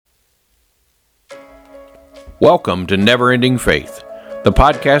Welcome to Never Ending Faith, the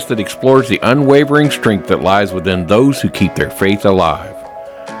podcast that explores the unwavering strength that lies within those who keep their faith alive.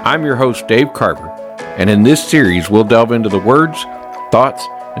 I'm your host, Dave Carver, and in this series we'll delve into the words, thoughts,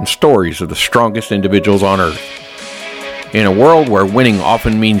 and stories of the strongest individuals on earth. In a world where winning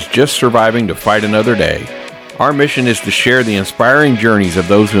often means just surviving to fight another day, our mission is to share the inspiring journeys of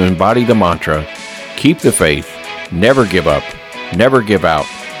those who embody the mantra, keep the faith, never give up, never give out,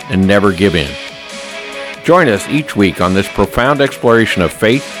 and never give in. Join us each week on this profound exploration of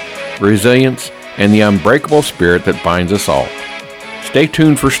faith, resilience, and the unbreakable spirit that binds us all. Stay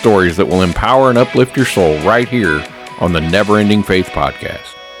tuned for stories that will empower and uplift your soul right here on the Never Ending Faith podcast.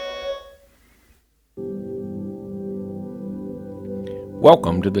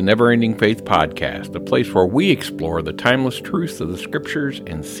 Welcome to the Never Ending Faith podcast, a place where we explore the timeless truths of the scriptures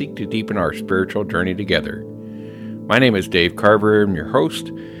and seek to deepen our spiritual journey together. My name is Dave Carver, I'm your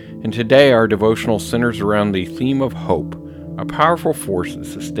host, and today our devotional centers around the theme of hope, a powerful force that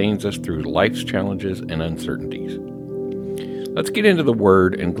sustains us through life's challenges and uncertainties. Let's get into the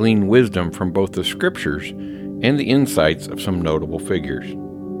Word and glean wisdom from both the Scriptures and the insights of some notable figures.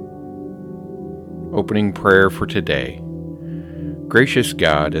 Opening prayer for today. Gracious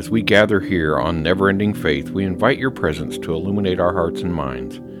God, as we gather here on Never Ending Faith, we invite your presence to illuminate our hearts and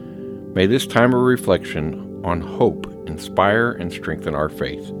minds. May this time of reflection on hope inspire and strengthen our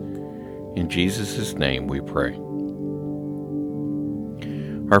faith. In Jesus' name we pray.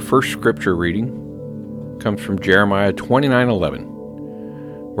 Our first scripture reading comes from Jeremiah 29:11,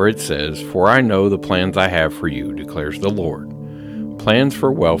 where it says, "For I know the plans I have for you, declares the Lord, plans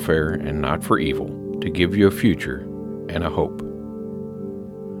for welfare and not for evil, to give you a future and a hope."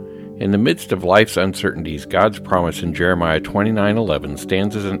 In the midst of life's uncertainties, God's promise in Jeremiah 29:11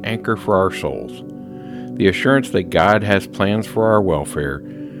 stands as an anchor for our souls. The assurance that God has plans for our welfare,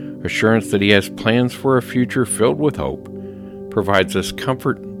 assurance that He has plans for a future filled with hope, provides us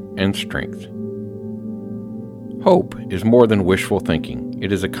comfort and strength. Hope is more than wishful thinking.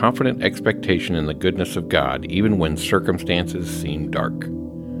 It is a confident expectation in the goodness of God, even when circumstances seem dark.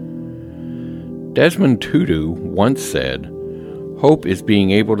 Desmond Tutu once said, "Hope is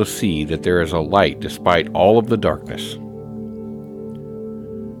being able to see that there is a light despite all of the darkness."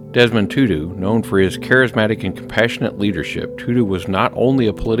 Desmond Tutu, known for his charismatic and compassionate leadership, Tutu was not only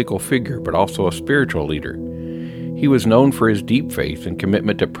a political figure but also a spiritual leader. He was known for his deep faith and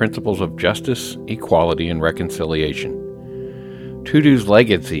commitment to principles of justice, equality, and reconciliation. Tutu's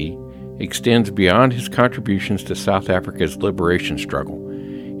legacy extends beyond his contributions to South Africa's liberation struggle.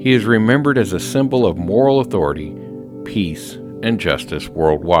 He is remembered as a symbol of moral authority, peace, and justice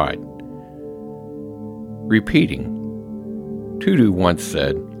worldwide. Repeating, Tutu once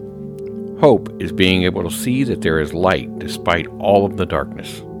said, "Hope is being able to see that there is light despite all of the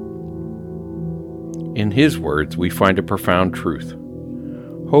darkness." In his words, we find a profound truth.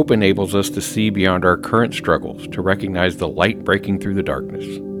 Hope enables us to see beyond our current struggles, to recognize the light breaking through the darkness.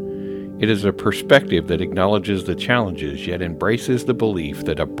 It is a perspective that acknowledges the challenges, yet embraces the belief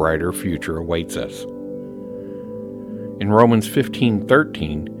that a brighter future awaits us. In Romans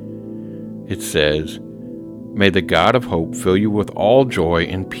 15:13, it says, "May the God of hope fill you with all joy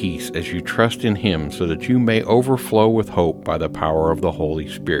and peace as you trust in Him, so that you may overflow with hope by the power of the Holy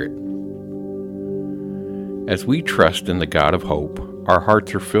Spirit." As we trust in the God of hope, our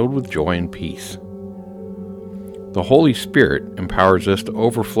hearts are filled with joy and peace. The Holy Spirit empowers us to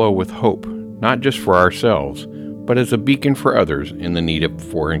overflow with hope, not just for ourselves, but as a beacon for others in the need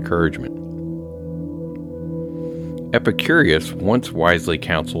for encouragement. Epicurus once wisely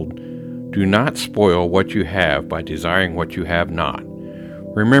counseled, "Do not spoil what you have by desiring what you have not.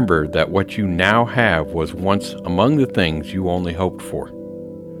 Remember that what you now have was once among the things you only hoped for."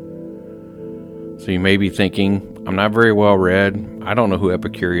 So you may be thinking, "I'm not very well read. I don't know who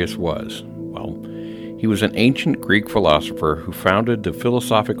Epicurus was." Well, he was an ancient Greek philosopher who founded the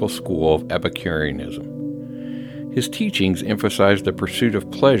philosophical school of Epicureanism. His teachings emphasized the pursuit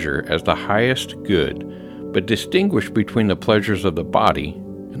of pleasure as the highest good, but distinguished between the pleasures of the body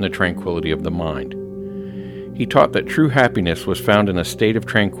and the tranquility of the mind. He taught that true happiness was found in a state of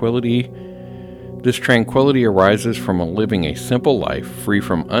tranquility. This tranquility arises from living a simple life free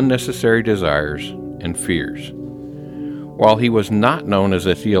from unnecessary desires and fears. While he was not known as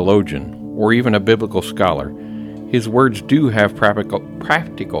a theologian or even a biblical scholar, his words do have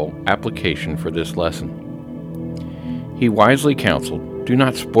practical application for this lesson. He wisely counseled, "Do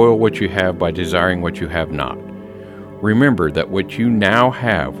not spoil what you have by desiring what you have not. Remember that what you now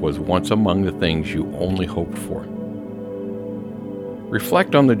have was once among the things you only hoped for."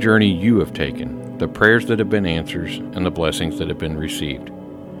 Reflect on the journey you have taken, the prayers that have been answered, and the blessings that have been received.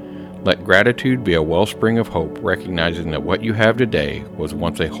 Let gratitude be a wellspring of hope, recognizing that what you have today was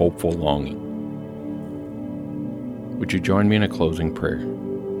once a hopeful longing. Would you join me in a closing prayer?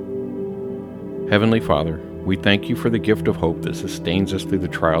 Heavenly Father, we thank you for the gift of hope that sustains us through the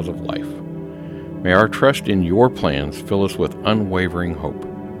trials of life. May our trust in your plans fill us with unwavering hope.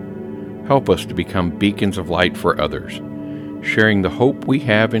 Help us to become beacons of light for others, sharing the hope we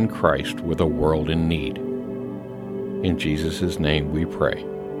have in Christ with a world in need. In Jesus' name we pray.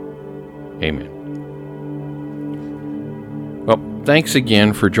 Amen. Well, thanks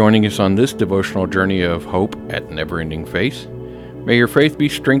again for joining us on this devotional journey of hope at Never Ending Faith. May your faith be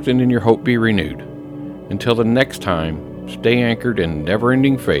strengthened and your hope be renewed. Until the next time, stay anchored in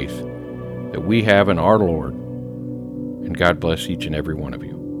never-ending faith that we have in our Lord. And God bless each and every one of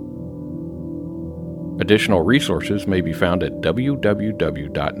you. Additional resources may be found at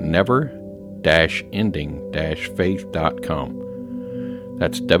www.never-ending-faith.com.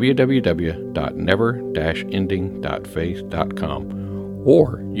 That's www.never-ending-faith.com.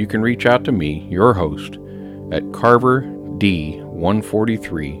 Or you can reach out to me, your host, at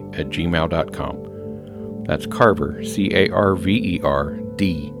carverd143@gmail.com. That's Carver,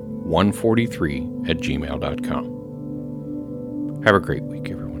 CARVERD143@gmail.com. Have a great week.